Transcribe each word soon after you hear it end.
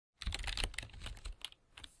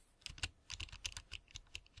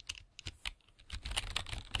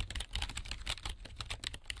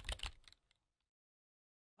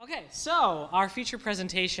Okay, so our feature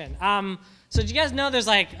presentation. So do you guys know there's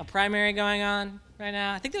like a primary going on right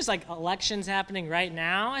now? I think there's like elections happening right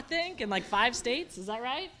now, I think, in like 5 states. Is that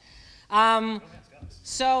right?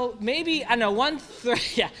 So maybe, I don't know, one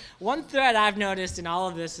thread I've noticed in all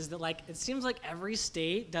of this is that like it seems like every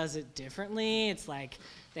state does it differently. It's like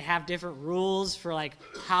they have different rules for like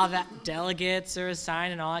how that delegates are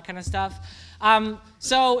assigned and all that kind of stuff.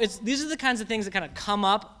 So these are the kinds of things that kind of come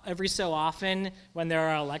up every so often when there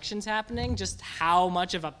are elections happening, just how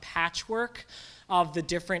much of a patchwork of the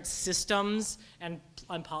different systems and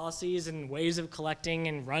policies and ways of collecting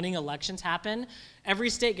and running elections happen. Every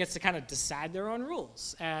state gets to kind of decide their own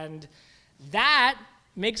rules. And that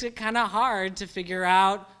makes it kind of hard to figure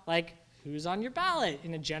out like who's on your ballot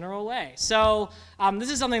in a general way. So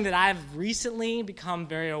this is something that I've recently become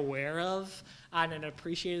very aware of and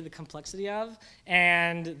appreciated the complexity of.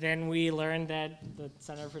 And then we learned that the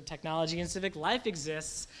Center for Technology and Civic Life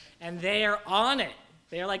exists, and they are on it.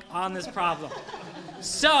 They are like on this problem.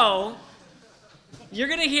 So you're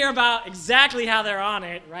gonna hear about exactly how they're on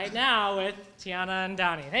it right now with Tiana and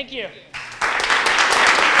Donny. Thank you.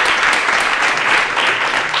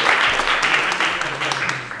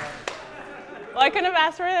 Well, I couldn't have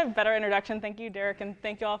asked for a better introduction. Thank you, Derek, and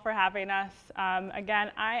thank you all for having us.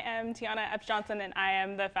 Again, I am Tiana Epps-Johnson, and I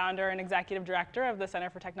am the founder and executive director of the Center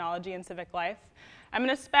for Technology and Civic Life. I'm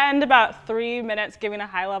going to spend about 3 minutes giving a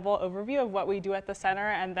high-level overview of what we do at the center,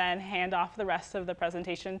 and then hand off the rest of the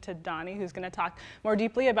presentation to Donny, who's going to talk more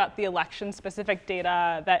deeply about the election-specific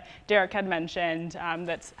data that Derek had mentioned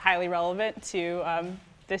that's highly relevant to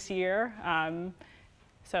this year.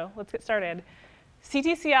 So let's get started.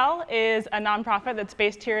 CTCL is a nonprofit that's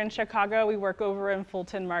based here in Chicago. We work over in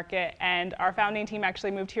Fulton Market, and our founding team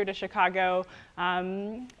actually moved here to Chicago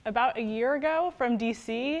about a year ago from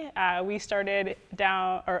DC. We started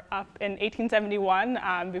up in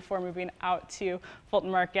 1871 before moving out to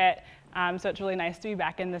Fulton Market. So it's really nice to be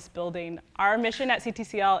back in this building. Our mission at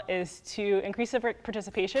CTCL is to increase civic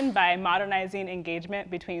participation by modernizing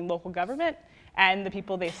engagement between local government and the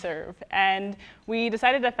people they serve. And we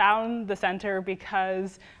decided to found the center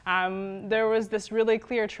because there was this really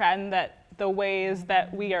clear trend that the ways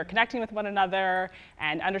that we are connecting with one another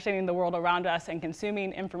and understanding the world around us and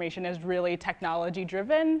consuming information is really technology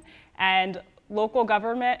driven. And local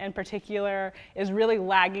government in particular is really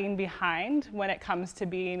lagging behind when it comes to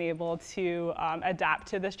being able to adapt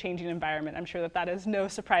to this changing environment. I'm sure that that is no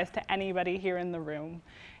surprise to anybody here in the room.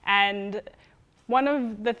 And one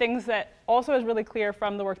of the things that also is really clear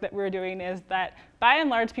from the work that we're doing is that, by and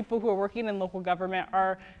large, people who are working in local government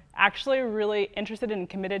are actually really interested and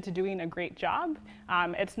committed to doing a great job.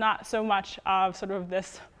 It's not so much of sort of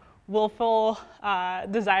this willful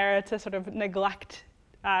desire to sort of neglect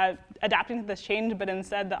adapting to this change, but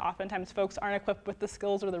instead that oftentimes folks aren't equipped with the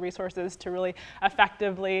skills or the resources to really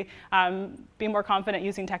effectively be more confident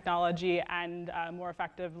using technology and more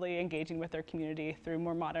effectively engaging with their community through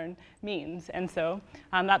more modern means. And so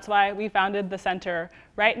that's why we founded the center.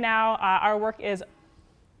 Right now, our work is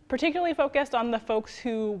particularly focused on the folks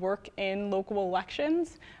who work in local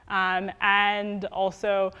elections and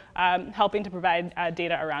also helping to provide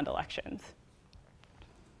data around elections.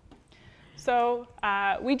 So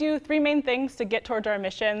we do 3 main things to get towards our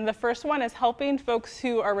mission. The first one is helping folks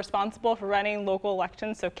who are responsible for running local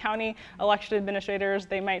elections. So county election administrators,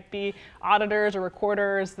 they might be auditors or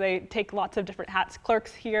recorders. They take lots of different hats,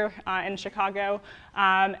 clerks here in Chicago.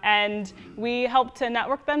 And we help to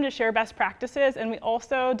network them to share best practices. And we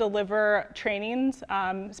also deliver trainings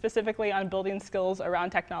specifically on building skills around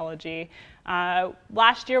technology.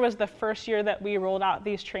 Last year was the first year that we rolled out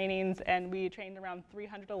these trainings, and we trained around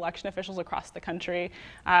 300 election officials across the country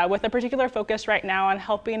with a particular focus right now on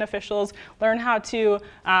helping officials learn how to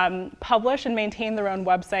publish and maintain their own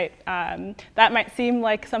website. That might seem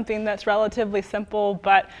like something that's relatively simple,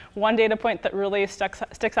 but one data point that really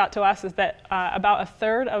sticks out to us is that about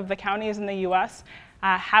 1/3 of the counties in the US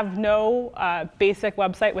have no basic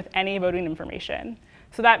website with any voting information.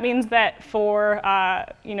 So that means that for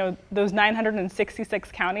those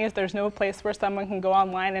 966 counties, there's no place where someone can go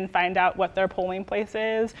online and find out what their polling place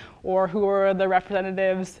is, or who are the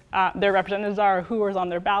representatives, their representatives are, or who is on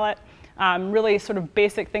their ballot. Really sort of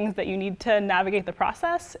basic things that you need to navigate the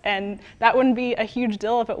process. And that wouldn't be a huge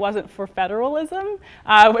deal if it wasn't for federalism,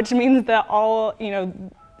 which means that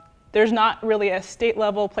there's not really a state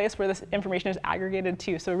level place where this information is aggregated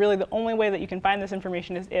to. So really the only way that you can find this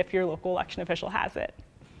information is if your local election official has it.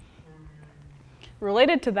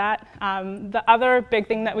 Related to that, the other big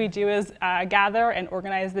thing that we do is gather and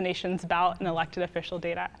organize the nation's ballot and elected official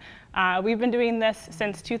data. We've been doing this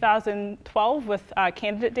since 2012 with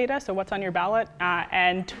candidate data, so what's on your ballot,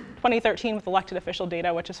 and 2013 with elected official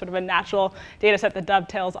data, which is sort of a natural data set that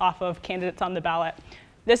dovetails off of candidates on the ballot.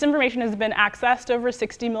 This information has been accessed over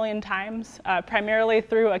 60 million times, primarily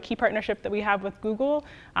through a key partnership that we have with Google,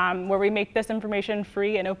 where we make this information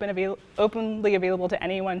free and openly available to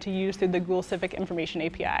anyone to use through the Google Civic Information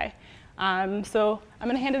API. So I'm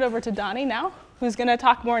going to hand it over to Donny now, who's going to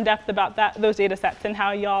talk more in depth about those data sets and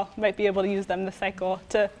how y'all might be able to use them this cycle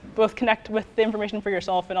to both connect with the information for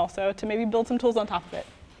yourself and also to maybe build some tools on top of it.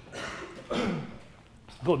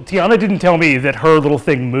 Well, Tiana didn't tell me that her little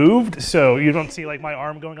thing moved, so you don't see like my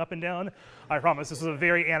arm going up and down. I promise this was a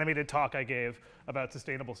very animated talk I gave about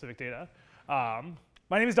sustainable civic data. My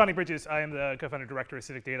name is Donny Bridges. I am the co-founder director of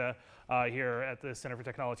Civic Data here at the Center for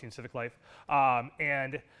Technology and Civic Life.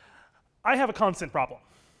 And I have a constant problem.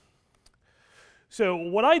 So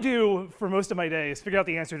what I do for most of my day is figure out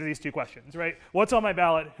the answer to these two questions, right? What's on my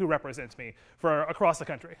ballot? Who represents me for across the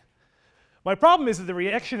country? My problem is that the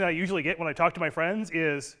reaction that I usually get when I talk to my friends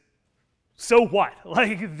is, so what?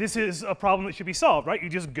 Like, this is a problem that should be solved, right? You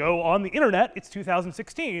just go on the internet, it's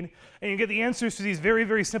 2016, and you get the answers to these very,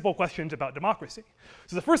 very simple questions about democracy.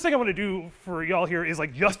 So the first thing I want to do for y'all here is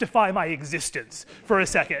like justify my existence for a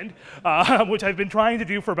second, which I've been trying to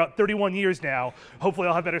do for about 31 years now. Hopefully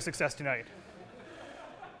I'll have better success tonight.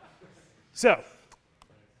 So,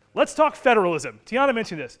 let's talk federalism. Tiana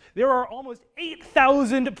mentioned this. There are almost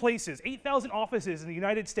 8,000 places, 8,000 offices in the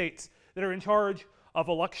United States that are in charge of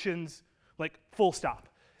elections, like full stop.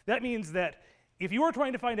 That means that if you are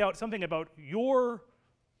trying to find out something about your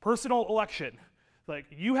personal election, like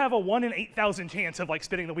you have a 1 in 8,000 chance of like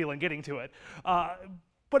spinning the wheel and getting to it.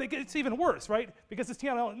 But it gets even worse, right? Because as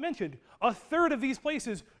Tiana mentioned, a third of these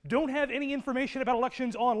places don't have any information about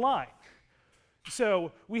elections online.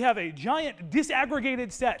 So we have a giant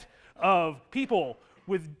disaggregated set of people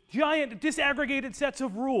with giant disaggregated sets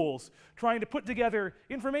of rules trying to put together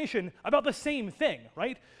information about the same thing,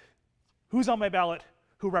 right? Who's on my ballot?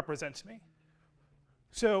 Who represents me?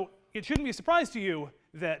 So it shouldn't be a surprise to you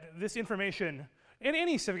that this information, and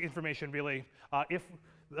any civic information really, if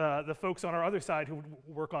the folks on our other side who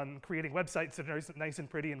work on creating websites that are nice and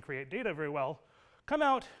pretty and create data very well, come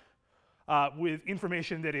out with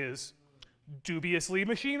information that is dubiously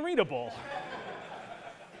machine readable.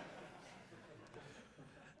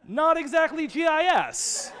 Not exactly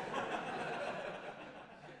GIS.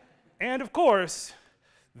 And of course,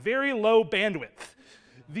 very low bandwidth.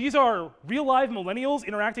 These are real live millennials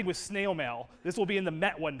interacting with snail mail. This will be in the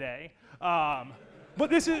Met one day. But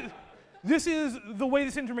this is the way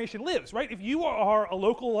this information lives, right? If you are a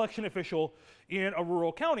local election official in a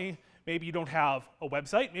rural county, maybe you don't have a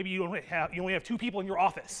website, maybe you only have 2 people in your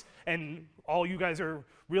office, and all you guys are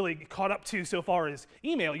really caught up to so far is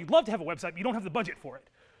email. You'd love to have a website, but you don't have the budget for it.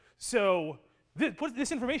 So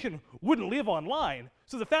this information wouldn't live online.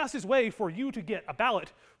 So the fastest way for you to get a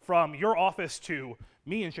ballot from your office to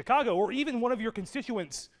me in Chicago, or even one of your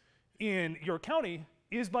constituents in your county,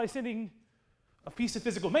 is by sending a piece of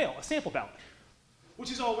physical mail, a sample ballot.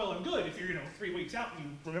 Which is all well and good if you're 3 weeks out and you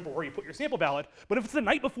remember where you put your sample ballot. But if it's the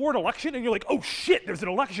night before an election and you're like, oh shit, there's an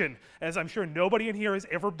election, as I'm sure nobody in here has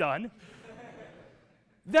ever done,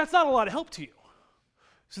 that's not a lot of help to you.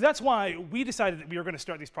 So that's why we decided that we were going to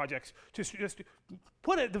start these projects to just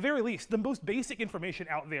put, at the very least, the most basic information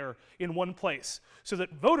out there in one place so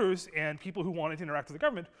that voters and people who wanted to interact with the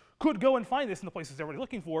government could go and find this in the places they're already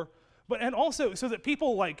looking for. And also so that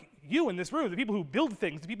people like you in this room, the people who build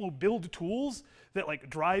things, the people who build tools that like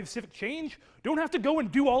drive civic change, don't have to go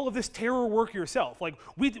and do all of this terror work yourself. Like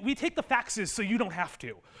we take the faxes so you don't have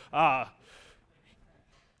to.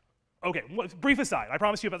 Okay, brief aside, I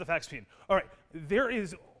promised you about the fax machine. All right, there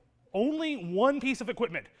is only one piece of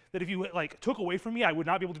equipment that if you like took away from me, I would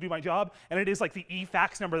not be able to do my job, and it is like the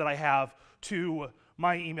e-fax number that I have to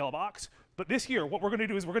my email box. But this year, what we're going to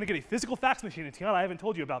do is we're going to get a physical fax machine. And Tiana, I haven't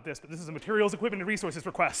told you about this, but this is a materials, equipment, and resources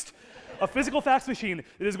request. A physical fax machine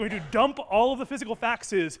that is going to dump all of the physical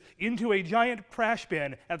faxes into a giant trash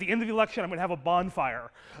bin. At the end of the election, I'm going to have a bonfire.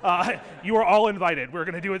 You are all invited. We're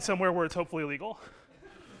going to do it somewhere where it's hopefully legal.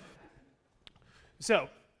 So,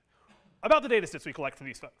 about the data sets we collect from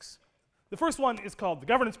these folks. The first one is called the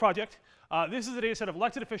Governance Project. This is a data set of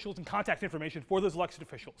elected officials and contact information for those elected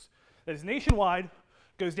officials. That is nationwide,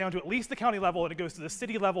 goes down to at least the county level, and it goes to the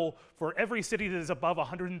city level for every city that is above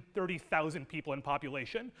 130,000 people in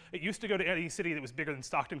population. It used to go to any city that was bigger than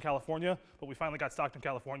Stockton, California, but we finally got Stockton,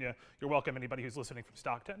 California. You're welcome, anybody who's listening from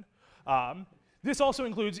Stockton. This also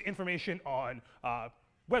includes information on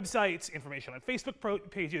websites, information on Facebook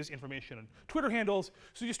pages, information on Twitter handles.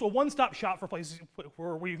 So just a one-stop shop for places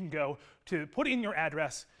where you can go to put in your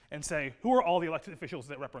address and say, who are all the elected officials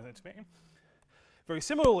that represent me? Very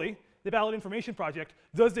similarly, the Ballot Information Project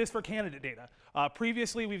does this for candidate data.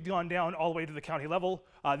 Previously, we've gone down all the way to the county level.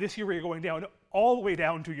 This year, we're going down all the way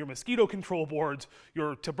down to your mosquito control boards,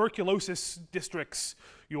 your tuberculosis districts,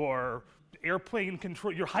 your airplane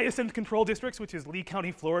control, your hyacinth control districts, which is Lee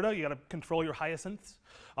County, Florida. You got to control your hyacinths.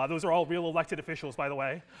 Those are all real elected officials, by the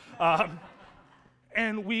way.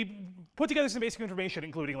 And we put together some basic information,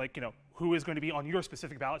 including like, who is going to be on your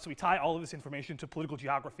specific ballot. So we tie all of this information to political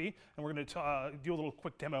geography, and we're going to do a little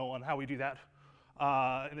quick demo on how we do that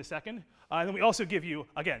in a second. And then we also give you,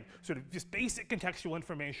 again, sort of just basic contextual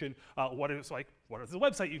information, what is the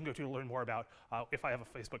website you can go to learn more about, if I have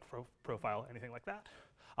a Facebook profile, anything like that.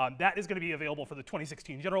 That is going to be available for the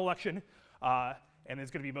 2016 general election. And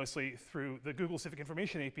it's going to be mostly through the Google Civic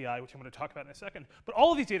Information API, which I'm going to talk about in a second. But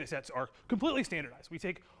all of these data sets are completely standardized. We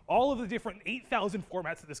take all of the different 8,000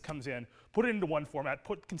 formats that this comes in, put it into one format,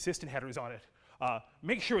 put consistent headers on it,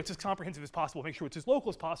 make sure it's as comprehensive as possible, make sure it's as local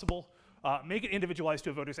as possible, make it individualized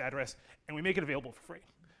to a voter's address, and we make it available for free.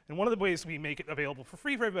 And one of the ways we make it available for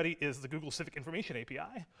free for everybody is the Google Civic Information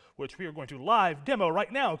API, which we are going to live demo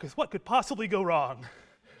right now, because what could possibly go wrong?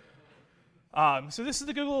 So this is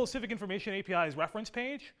the Google Civic Information API's reference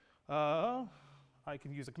page. I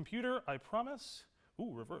can use a computer, I promise.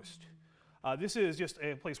 Ooh, reversed. This is just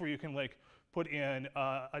a place where you can put in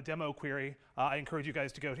a demo query. I encourage you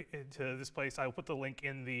guys to go to this place. I will put the link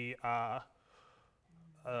in the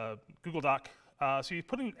Google Doc. So you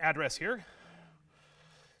put in an address here.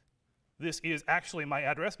 This is actually my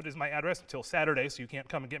address, but it is my address until Saturday, so you can't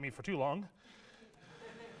come and get me for too long.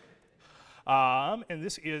 And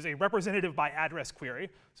this is a representative by address query.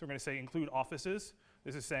 So we're going to say include offices.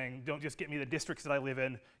 This is saying don't just get me the districts that I live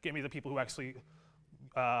in, get me the people who actually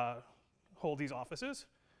hold these offices.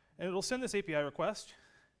 And it'll send this API request,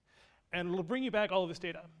 and it'll bring you back all of this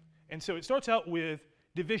data. And so it starts out with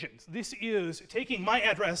divisions. This is taking my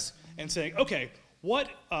address and saying, okay, what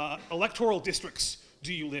electoral districts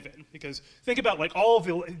do you live in? Because think about all of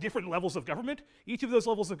the different levels of government. Each of those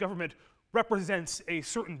levels of government represents a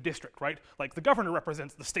certain district, right? Like the governor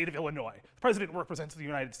represents the state of Illinois. The president represents the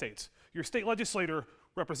United States. Your state legislator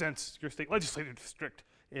represents your state legislative district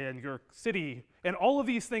and your city. And all of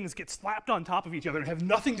these things get slapped on top of each other and have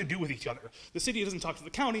nothing to do with each other. The city doesn't talk to the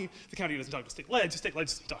county doesn't talk to state ledge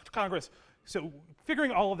doesn't talk to Congress. So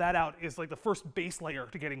figuring all of that out is the first base layer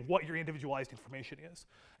to getting what your individualized information is.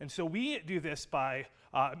 And so we do this by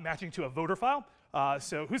matching to a voter file.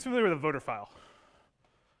 So who's familiar with a voter file?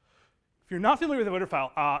 If you're not familiar with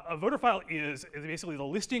a voter file is basically the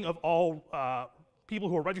listing of all people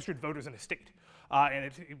who are registered voters in a state. And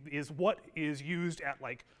it is what is used at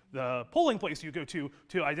the polling place you go to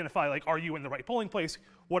identify are you in the right polling place?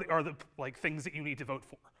 What are the things that you need to vote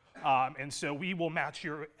for? And so we will match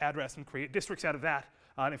your address and create districts out of that.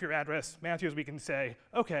 And if your address matches, we can say,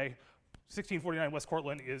 okay, 1649 West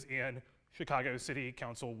Cortland is in Chicago City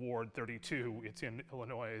Council Ward 32. It's in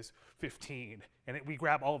Illinois 15. And we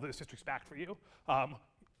grab all of those districts back for you. I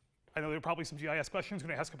know there are probably some GIS questions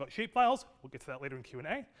going to ask about shapefiles. We'll get to that later in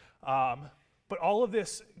Q&A. But all of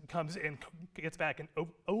this comes and gets back an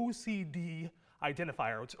OCD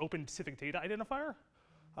identifier, which is Open Civic Data Identifier,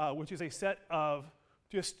 which is a set of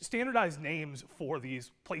just standardized names for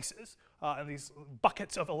these places and these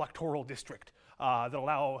buckets of electoral district that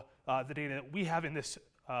allow the data that we have in this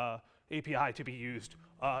API to be used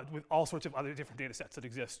with all sorts of other different data sets that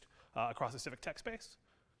exist across the civic tech space.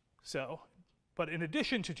 So, but in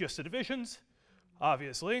addition to just the divisions,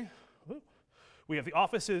 obviously, we have the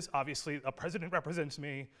offices. Obviously, a president represents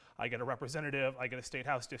me. I get a representative. I get a state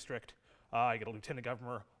house district. I get a lieutenant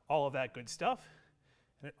governor, all of that good stuff.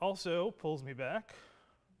 And it also pulls me back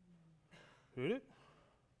the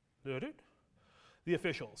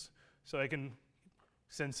officials. So I can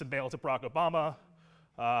send some mail to Barack Obama,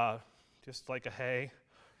 just like a hey,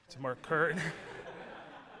 to Mark Kurt.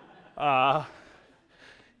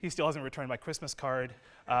 He still hasn't returned my Christmas card.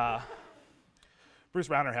 Bruce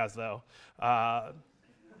Rauner has, though. You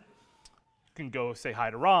can go say hi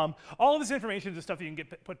to Rom. All of this information is stuff that you can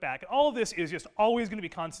get put back. All of this is just always going to be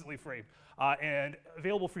constantly free and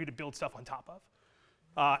available for you to build stuff on top of.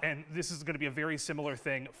 And this is going to be a very similar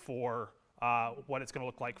thing for what it's going to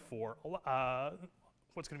look like for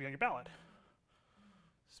what's going to be on your ballot.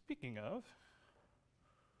 Speaking of,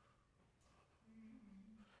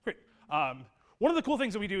 great. one of the cool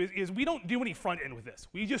things that we do is we don't do any front end with this.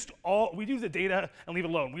 We do the data and leave it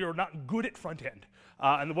alone. We are not good at front end.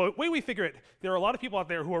 And the way we figure it, there are a lot of people out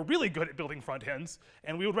there who are really good at building front ends,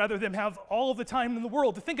 and we would rather them have all of the time in the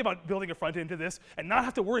world to think about building a front end to this and not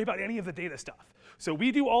have to worry about any of the data stuff. So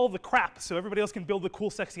we do all of the crap so everybody else can build the cool,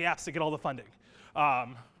 sexy apps to get all the funding.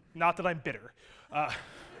 Not that I'm bitter.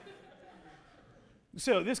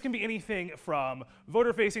 So this can be anything from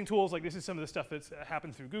voter-facing tools, like this is some of the stuff that's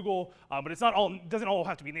happened through Google, but doesn't all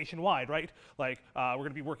have to be nationwide, right? Like we're going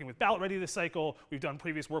to be working with Ballot Ready this cycle. We've done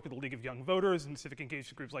previous work with the League of Young Voters and civic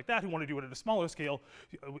engagement groups like that who want to do it at a smaller scale.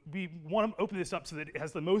 We want to open this up so that it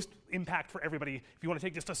has the most impact for everybody. If you want to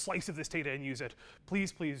take just a slice of this data and use it,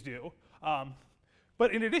 please, please do.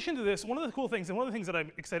 But in addition to this, one of the cool things, and one of the things that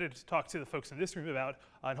I'm excited to talk to the folks in this room about,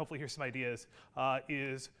 and hopefully hear some ideas,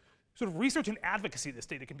 is sort of research and advocacy this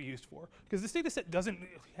data can be used for. Because this data set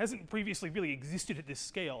hasn't previously really existed at this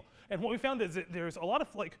scale. And what we found is that there's a lot of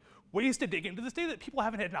ways to dig into this data that people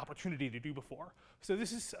haven't had an opportunity to do before. So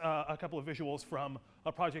this is a couple of visuals from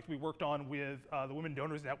a project we worked on with the Women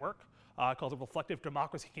Donors Network called the Reflective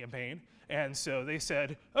Democracy Campaign. And so they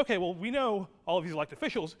said, okay, well, we know all of these elected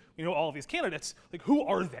officials, we know all of these candidates, who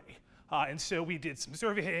are they? And so we did some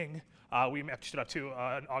surveying, we matched it up to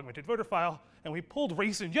an augmented voter file, and we pulled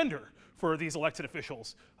race and gender for these elected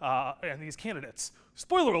officials and these candidates.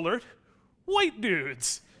 Spoiler alert, white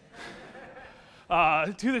dudes.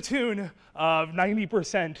 To the tune of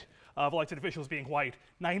 90% of elected officials being white,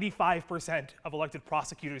 95% of elected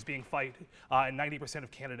prosecutors being white, and 90%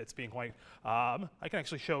 of candidates being white. I can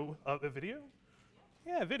actually show a video.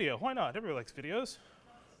 Yeah, video, why not? Everybody likes videos.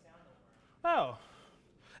 Oh,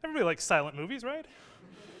 everybody likes silent movies, right?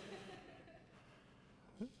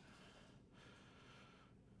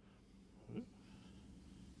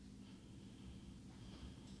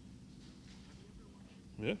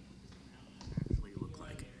 Yeah. Actually look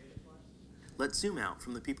like. Let's zoom out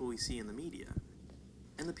from the people we see in the media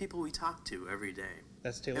and the people we talk to every day.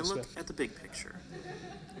 That's Taylor and look Swift. at the big picture.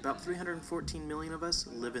 About 314 million of us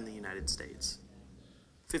live in the United States.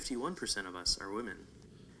 51% of us are women,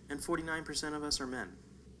 and 49% of us are men.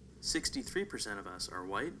 63% of us are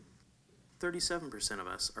white. 37% of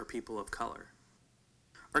us are people of color.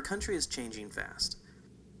 Our country is changing fast,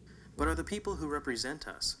 but are the people who represent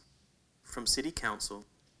us, from city council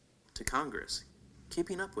to Congress,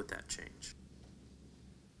 keeping up with that change?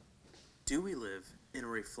 Do we live in a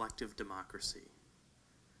reflective democracy?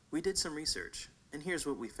 We did some research, and here's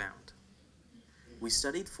what we found. We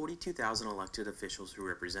studied 42,000 elected officials who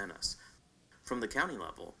represent us, from the county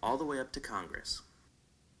level all the way up to Congress.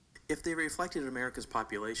 If they reflected America's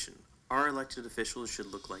population, our elected officials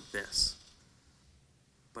should look like this.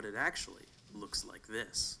 But it actually looks like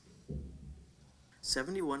this.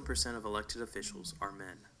 71% of elected officials are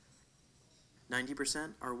men.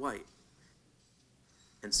 90% are white.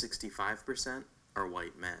 And 65% are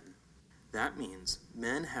white men. That means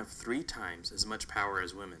men have 3 times as much power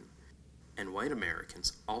as women, and white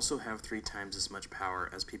Americans also have 3 times as much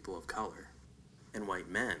power as people of color, and white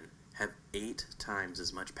men have 8 times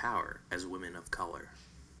as much power as women of color.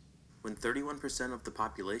 When 31% of the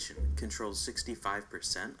population controls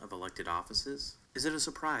 65% of elected offices, is it a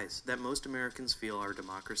surprise that most Americans feel our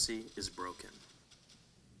democracy is broken?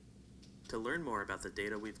 To learn more about the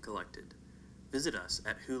data we've collected, visit us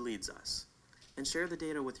at Who Leads Us, and share the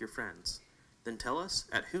data with your friends. Then tell us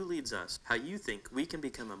at Who Leads Us how you think we can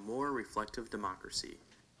become a more reflective democracy.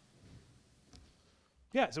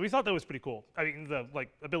 Yeah, so we thought that was pretty cool. I mean, the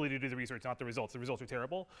ability to do the research, not the results. The results are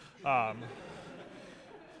terrible.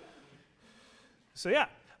 So yeah,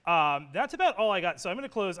 that's about all I got. So I'm going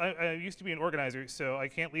to close. I used to be an organizer, so I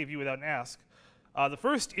can't leave you without an ask. The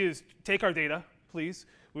first is take our data, please.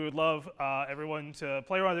 We would love everyone to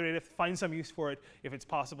play around with the data, find some use for it if it's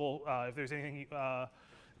possible. If there's anything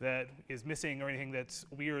that is missing or anything that's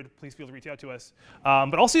weird, please feel to reach out to us.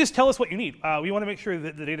 But also just tell us what you need. We want to make sure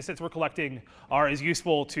that the data sets we're collecting are as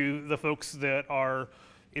useful to the folks that are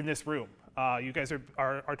in this room. You guys are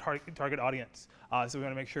our target audience. So we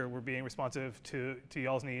want to make sure we're being responsive to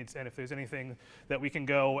y'all's needs. And if there's anything that we can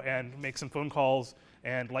go and make some phone calls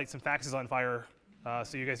and light some faxes on fire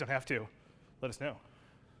so you guys don't have to, let us know.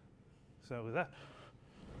 So with that.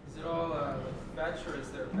 Is it all fetch or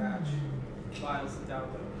is there batch files to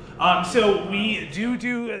download? So we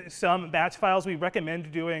do some batch files. We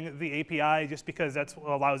recommend doing the API just because that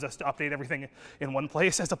allows us to update everything in one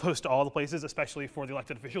place as opposed to all the places, especially for the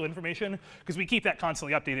elected official information, because we keep that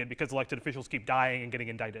constantly updated because elected officials keep dying and getting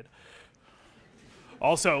indicted.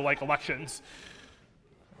 Also, like elections.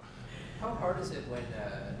 How hard is it when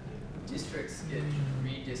districts get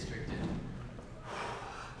redistricted?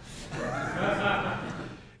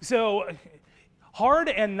 So hard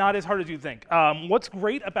and not as hard as you think. What's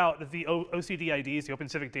great about the OCDIDs, the Open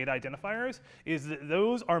Civic Data Identifiers, is that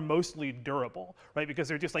those are mostly durable, right? Because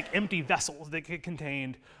they're just like empty vessels that get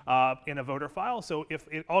contained in a voter file. So if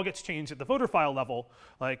it all gets changed at the voter file level,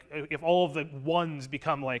 like if all of the ones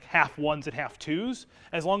become like half ones and half twos,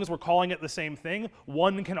 as long as we're calling it the same thing,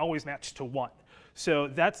 one can always match to one. So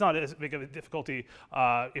that's not as big of a difficulty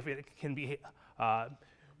if it can be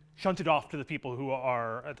shunted off to the people who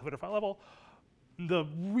are at the voter file level. The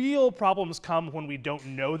real problems come when we don't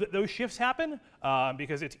know that those shifts happen,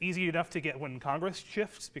 because it's easy enough to get when Congress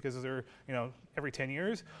shifts, because they're every 10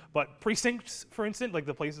 years. But precincts, for instance, like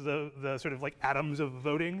the places of the sort of like atoms of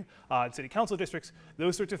voting, city council districts,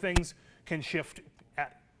 those sorts of things can shift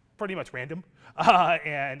at pretty much random.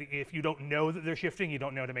 And if you don't know that they're shifting, you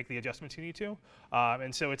don't know to make the adjustments you need to.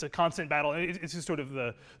 And so it's a constant battle. It's just sort of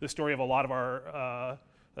the story of a lot of our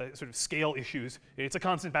sort of scale issues. It's a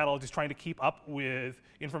constant battle just trying to keep up with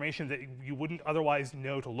information that you wouldn't otherwise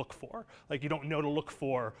know to look for. Like you don't know to look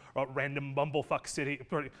for a random bumblefuck city,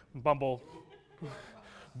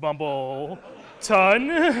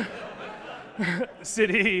 Bumbleton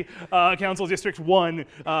city council district 1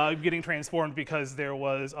 getting transformed because there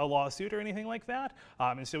was a lawsuit or anything like that.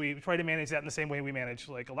 And so we try to manage that in the same way we manage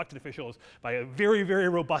like elected officials, by a very, very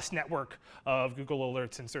robust network of Google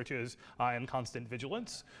alerts and searches and constant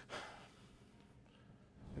vigilance.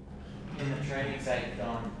 In the trainings that you've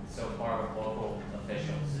done so far with local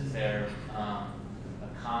officials, is there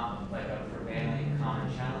like a prevailing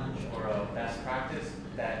common challenge or a best practice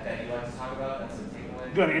that you like to talk about that's a takeaway?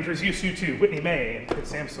 I'm going to introduce you to Whitney May and Kit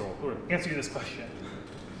Samsel, who will answer you this question.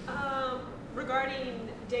 Regarding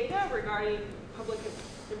data, regarding public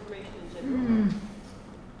information in general?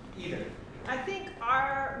 Either. I think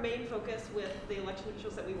our main focus with the election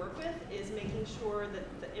officials that we work with is making sure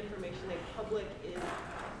that the information they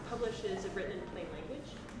publishes is written in plain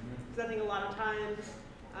language. Because I think a lot of times,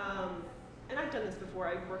 and I've done this before,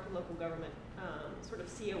 I've worked in local government, sort of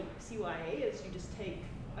CYA is you just take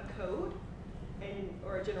a code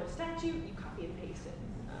or a general statute, you copy and paste it,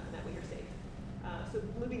 and that way you're safe. So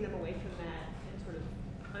moving them away from that and sort of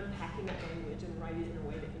unpacking that language and write it in a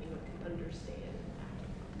way that anyone can understand.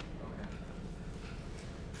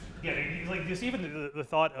 Yeah, like just even the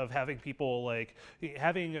thought of having people like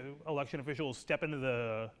having election officials step into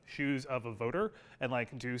the shoes of a voter and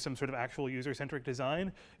like do some sort of actual user-centric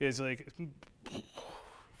design is like, and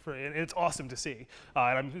it's awesome to see.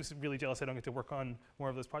 And I'm just really jealous I don't get to work on more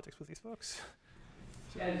of those projects with these folks.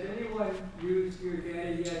 Has anyone used your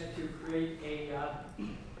data yet to create a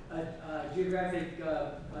geographic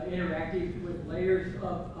interactive with layers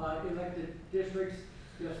of elected districts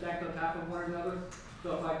stacked on top of one another?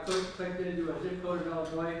 So if I clicked into a zip code in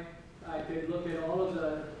Illinois, I could look at all of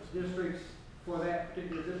the districts for that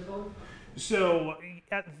particular zip code? So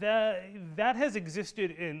that has existed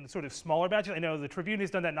in sort of smaller batches. I know the Tribune has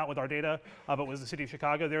done that, not with our data, but with the city of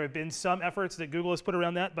Chicago. There have been some efforts that Google has put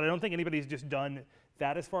around that, but I don't think anybody's just done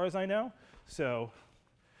that as far as I know. So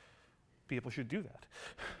people should do that.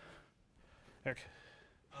 Eric.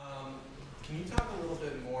 Can you talk a little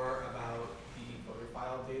bit more about the voter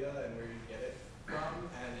file data and where you get it from,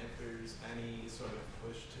 and if there's any sort of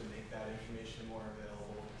push to make that information more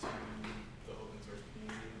available to the open source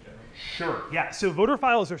community in general? Sure, yeah, so voter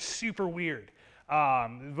files are super weird.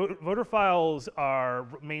 Voter files are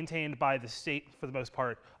maintained by the state for the most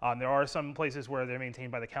part. There are some places where they're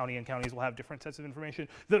maintained by the county, and counties will have different sets of information.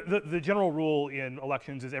 The general rule in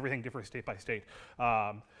elections is everything differs state by state.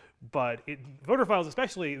 But voter files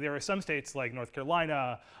especially, there are some states like North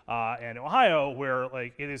Carolina and Ohio where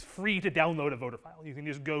like it is free to download a voter file. You can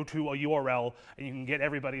just go to a URL and you can get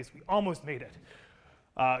everybody's. We almost made it.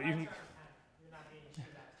 You can,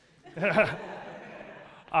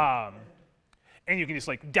 and you can just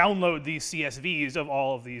like download these CSVs of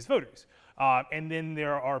all of these voters. And then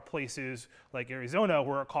there are places like Arizona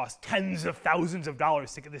where it costs tens of thousands of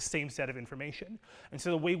dollars to get the same set of information. And so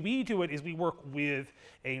the way we do it is we work with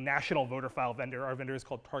a national voter file vendor. Our vendor is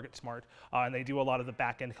called TargetSmart, and they do a lot of the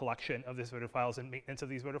back-end collection of these voter files and maintenance of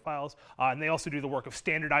these voter files. And they also do the work of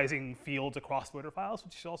standardizing fields across voter files,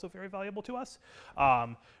 which is also very valuable to us.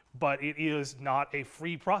 But it is not a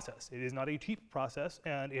free process. It is not a cheap process,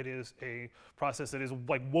 and it is a process that is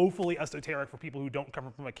like woefully esoteric for people who don't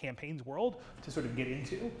come from a campaigns world to sort of get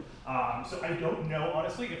into. So I don't know,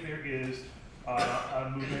 honestly, if there is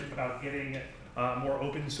a movement about getting more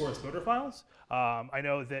open source voter files. I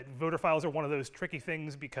know that voter files are one of those tricky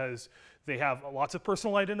things because they have lots of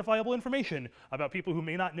personal identifiable information about people who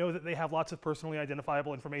may not know that they have lots of personally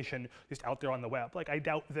identifiable information just out there on the web. Like, I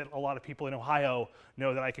doubt that a lot of people in Ohio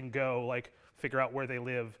know that I can go like figure out where they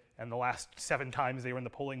live and the last 7 times they were in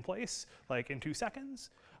the polling place, like in 2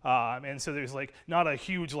 seconds. And so there's like not a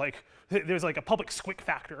huge there's like a public squick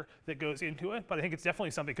factor that goes into it, but I think it's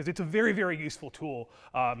definitely something because it's a very, very useful tool,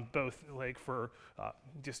 both like for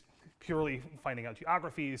just purely finding out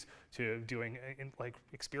geographies to doing like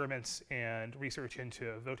experiments and research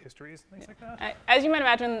into vote histories, things like that. As you might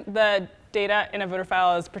imagine, the data in a voter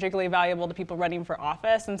file is particularly valuable to people running for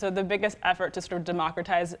office, and so the biggest effort to sort of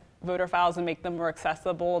democratize voter files and make them more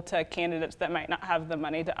accessible to candidates that might not have the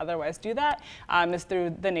money to otherwise do that is through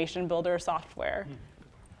the Nation Builder software.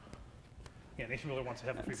 Yeah, Nation Builder wants to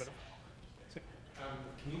have a free voter.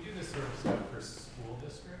 Can you do this sort of stuff for school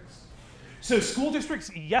districts? So school districts,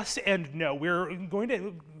 yes and no. We're going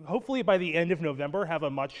to, hopefully by the end of November, have a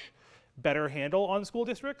much better handle on school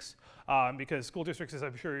districts because school districts, as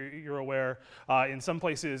I'm sure you're aware, in some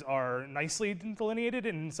places are nicely delineated,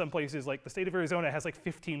 and in some places, like the state of Arizona has like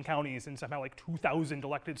 15 counties and somehow like 2,000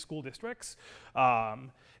 elected school districts.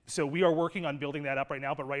 So we are working on building that up right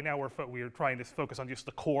now, but right now we're trying to focus on just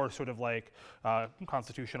the core sort of like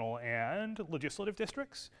constitutional and legislative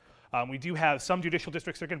districts. We do have some judicial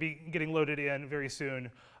districts that are going to be getting loaded in very soon,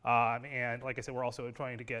 and like I said, we're also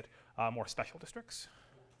trying to get more special districts.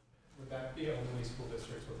 Would that be only school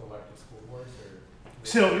districts with elected school boards, or?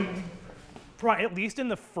 So, at least in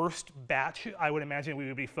the first batch, I would imagine we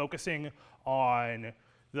would be focusing on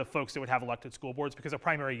the folks that would have elected school boards, because a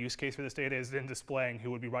primary use case for this data is in displaying who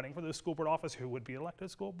would be running for the school board office, who would be elected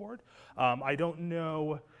school board. I don't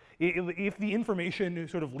know if the information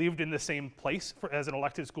sort of lived in the same place as an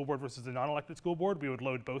elected school board versus a non-elected school board, we would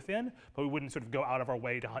load both in, but we wouldn't sort of go out of our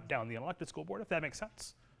way to hunt down the unelected school board, if that makes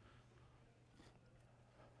sense.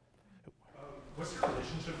 What's your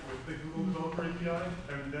relationship with the Google Developer API?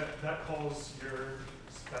 And that calls your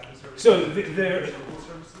staffing services. So Google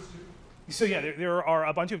services too? So yeah, there are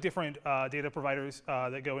a bunch of different data providers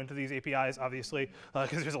that go into these APIs, obviously,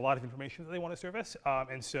 because there's a lot of information that they want to service.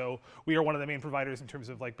 And so we are one of the main providers in terms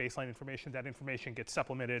of like baseline information. That information gets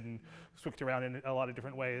supplemented and switched around in a lot of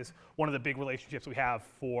different ways. One of the big relationships we have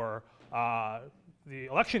for the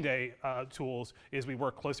election day tools is we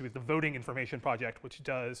work closely with the Voting Information Project, which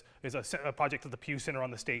is a project of the Pew Center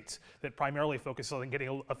on the States that primarily focuses on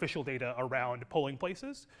getting official data around polling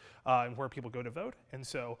places and where people go to vote. And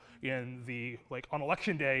so on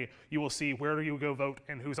election day, you will see where do you go vote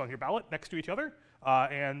and who's on your ballot next to each other.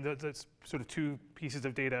 And that's sort of 2 pieces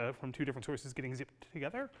of data from 2 different sources getting zipped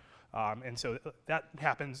together. And so that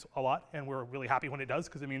happens a lot, and we're really happy when it does,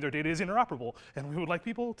 because it means our data is interoperable, and we would like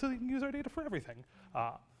people to use our data for everything.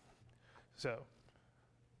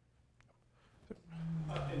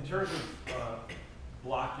 In terms of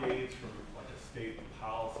blockades from like a state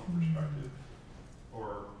policy perspective,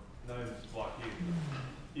 or not even just blockades, but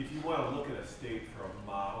if you want to look at a state for a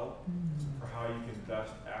model for how you can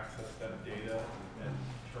best access that data and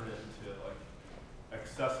turn it into like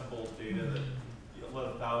accessible data that let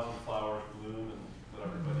 1,000 flowers bloom and let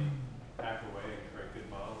everybody hack away and create good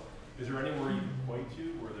models. Is there anywhere you can point to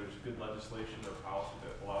where there's good legislation or policy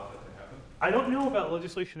that allows that to happen? I don't know about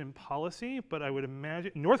legislation and policy, but I would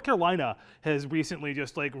imagine North Carolina has recently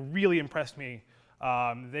just like really impressed me.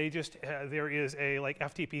 There is a like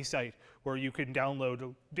FTP site where you can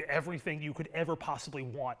download everything you could ever possibly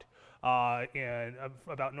want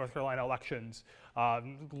about North Carolina elections.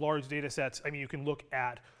 Large data sets. I mean, you can look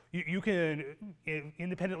at. You can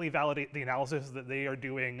independently validate the analysis that they are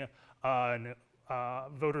doing on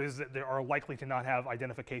voters that are likely to not have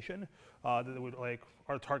identification, that would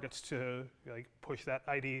are targets to push that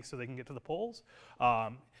ID so they can get to the polls.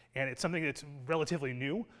 And it's something that's relatively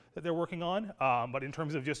new that they're working on. But in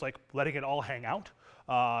terms of just letting it all hang out,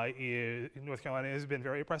 North Carolina has been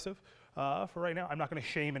very impressive for right now. I'm not going to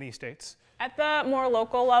shame any states. At the more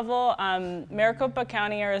local level, Maricopa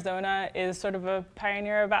County, Arizona is sort of a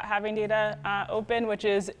pioneer about having data open, which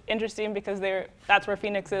is interesting because that's where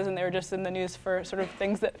Phoenix is, and they were just in the news for sort of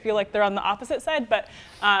things that feel like they're on the opposite side. But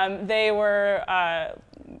they were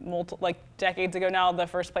decades ago now the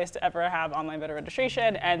first place to ever have online voter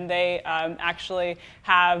registration, and they actually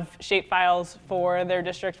have shapefiles for their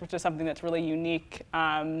district, which is something that's really unique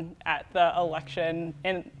at the election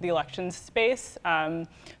in the elections space.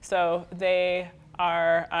 So they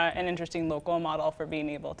are an interesting local model for being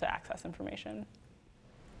able to access information.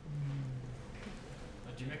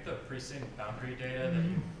 Do you make the precinct boundary data that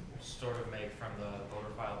you sort of make from the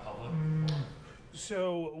voter file public?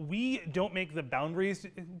 So we don't make the boundaries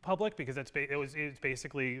public because it's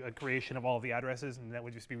basically a creation of all of the addresses, and that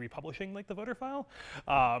would just be republishing like the voter file.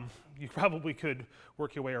 You probably could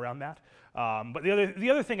work your way around that. But the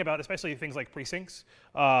other thing about especially things like precincts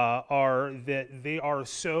are that they are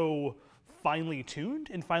so finely tuned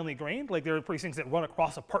and finely grained. Like there are precincts that run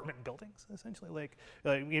across apartment buildings, essentially. Like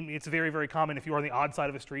it's very, very common if you're on the odd side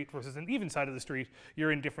of a street versus an even side of the street,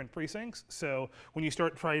 you're in different precincts. So when you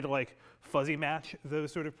start trying to like fuzzy match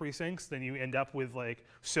those sort of precincts, then you end up with like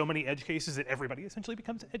so many edge cases that everybody essentially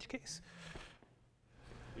becomes an edge case.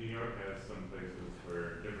 New York has some places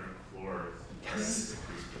where different floors. Yes.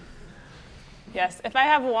 Yes, if I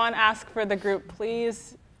have one ask for the group,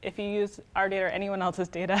 please, if you use our data or anyone else's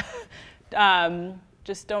data,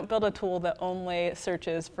 just don't build a tool that only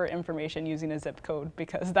searches for information using a zip code,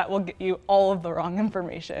 because that will get you all of the wrong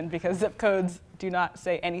information, because zip codes do not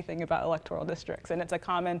say anything about electoral districts. And it's a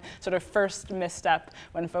common sort of first misstep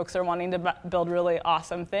when folks are wanting to build really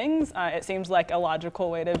awesome things. It seems like a logical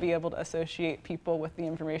way to be able to associate people with the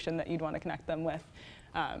information that you'd want to connect them with.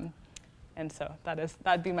 And so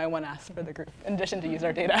that'd be my one ask for the group, in addition to use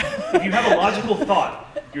our data. If you have a logical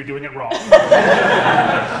thought, you're doing it wrong.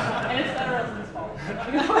 And it's federalism's fault.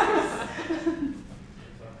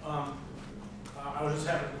 I was just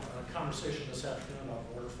having a conversation this afternoon about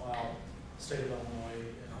the order file, state of Illinois,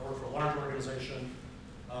 and I work for a large organization,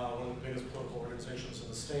 one of the biggest political organizations in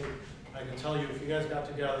the state. I can tell you, if you guys got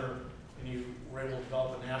together and you were able to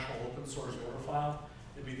develop a national open source order file,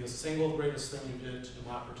 it'd be the single greatest thing you did to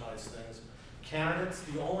democratize things. Candidates,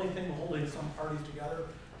 the only thing holding some parties together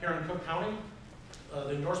here in Cook County,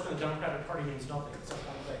 the endorsement of the Democratic Party means nothing except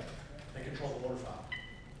one thing. They control the order file.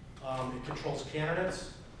 It controls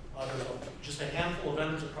candidates. There's just a handful of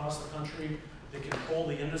vendors across the country that control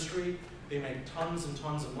the industry. They make tons and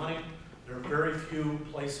tons of money. There are very few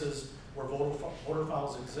places where voter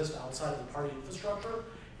files exist outside of the party infrastructure,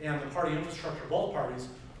 and the party infrastructure, both parties,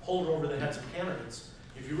 hold it over the heads of candidates.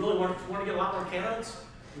 If you really want, if you want to get a lot more candidates,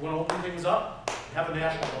 you want to open things up, have a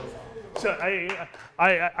national voter file. So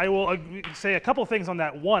I will say a couple things on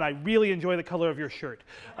that. One, I really enjoy the color of your shirt.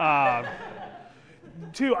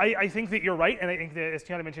 Two, I think that you're right, and I think that, as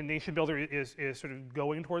Tiana mentioned, Nation Builder is sort of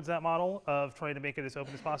going towards that model of trying to make it as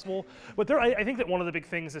open as possible. But I think that one of the big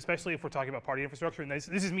things, especially if we're talking about party infrastructure, and this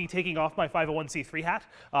is me taking off my 501c3 hat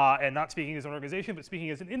and not speaking as an organization, but speaking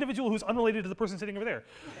as an individual who's unrelated to the person sitting over there.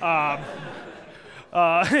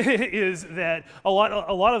 Is that a lot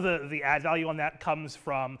of the add value on that comes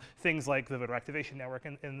from things like the voter activation network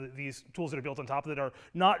and these tools that are built on top of it are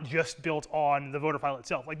not just built on the voter file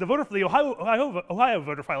itself. Like the Ohio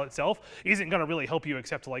voter file itself isn't going to really help you,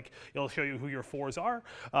 except like it'll show you who your fours are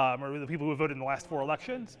or the people who voted in the last 4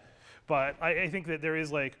 elections. But I think that there is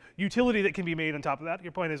like utility that can be made on top of that.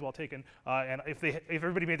 Your point is well taken. And if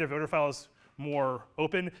everybody made their voter files more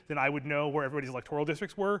open, then I would know where everybody's electoral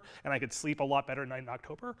districts were, and I could sleep a lot better in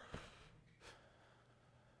October.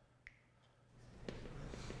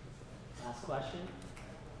 Last question.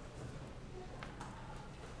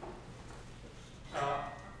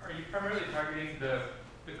 Are you primarily targeting the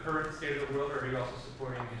current state of the world, or are you also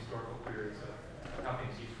supporting historical queries of how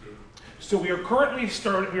things used to be? So we are currently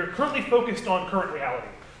focused on current reality.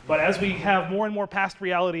 But as we have more and more past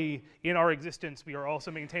reality in our existence, we are also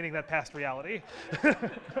maintaining that past reality.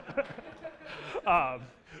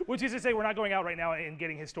 Which is to say, we're not going out right now and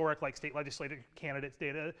getting historic, like state legislative candidates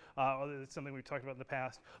data. It's something we've talked about in the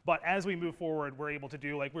past. But as we move forward, we're able to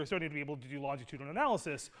do, like, we're starting to be able to do longitudinal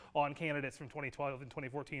analysis on candidates from 2012 and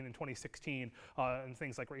 2014 and 2016, and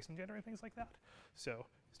things like race and gender and things like that. So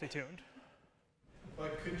stay tuned.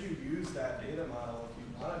 But could you use that data model if you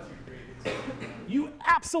wanted to create these? You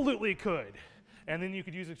absolutely could. And then you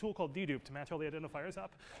could use a tool called dedupe to match all the identifiers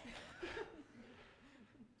up.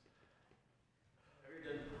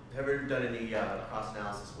 Have you ever done any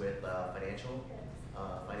cross-analysis with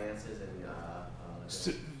finances and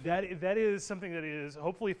So that is something that is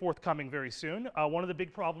hopefully forthcoming very soon. One of the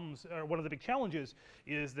big problems, or one of the big challenges,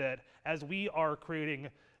 is that as we are creating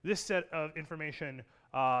this set of information,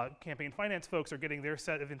 campaign finance folks are getting their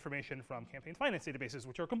set of information from campaign finance databases,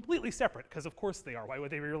 which are completely separate, because of course they are. Why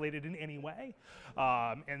would they be related in any way?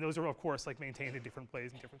 And those are, of course, like maintained in different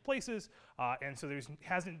places. And so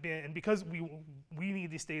hasn't been, and because we need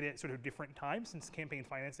this data at sort of different times, since campaign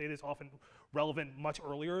finance data is often relevant much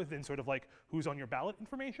earlier than sort of like who's on your ballot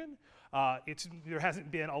information, there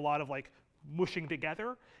hasn't been a lot of like mushing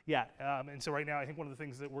together yet. And so right now, I think one of the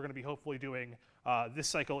things that we're going to be hopefully doing this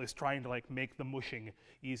cycle is trying to like make the mushing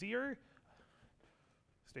easier.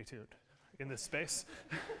 Stay tuned in this space.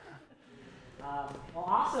 Well,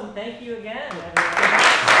 awesome. Thank you again,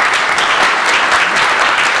 everyone.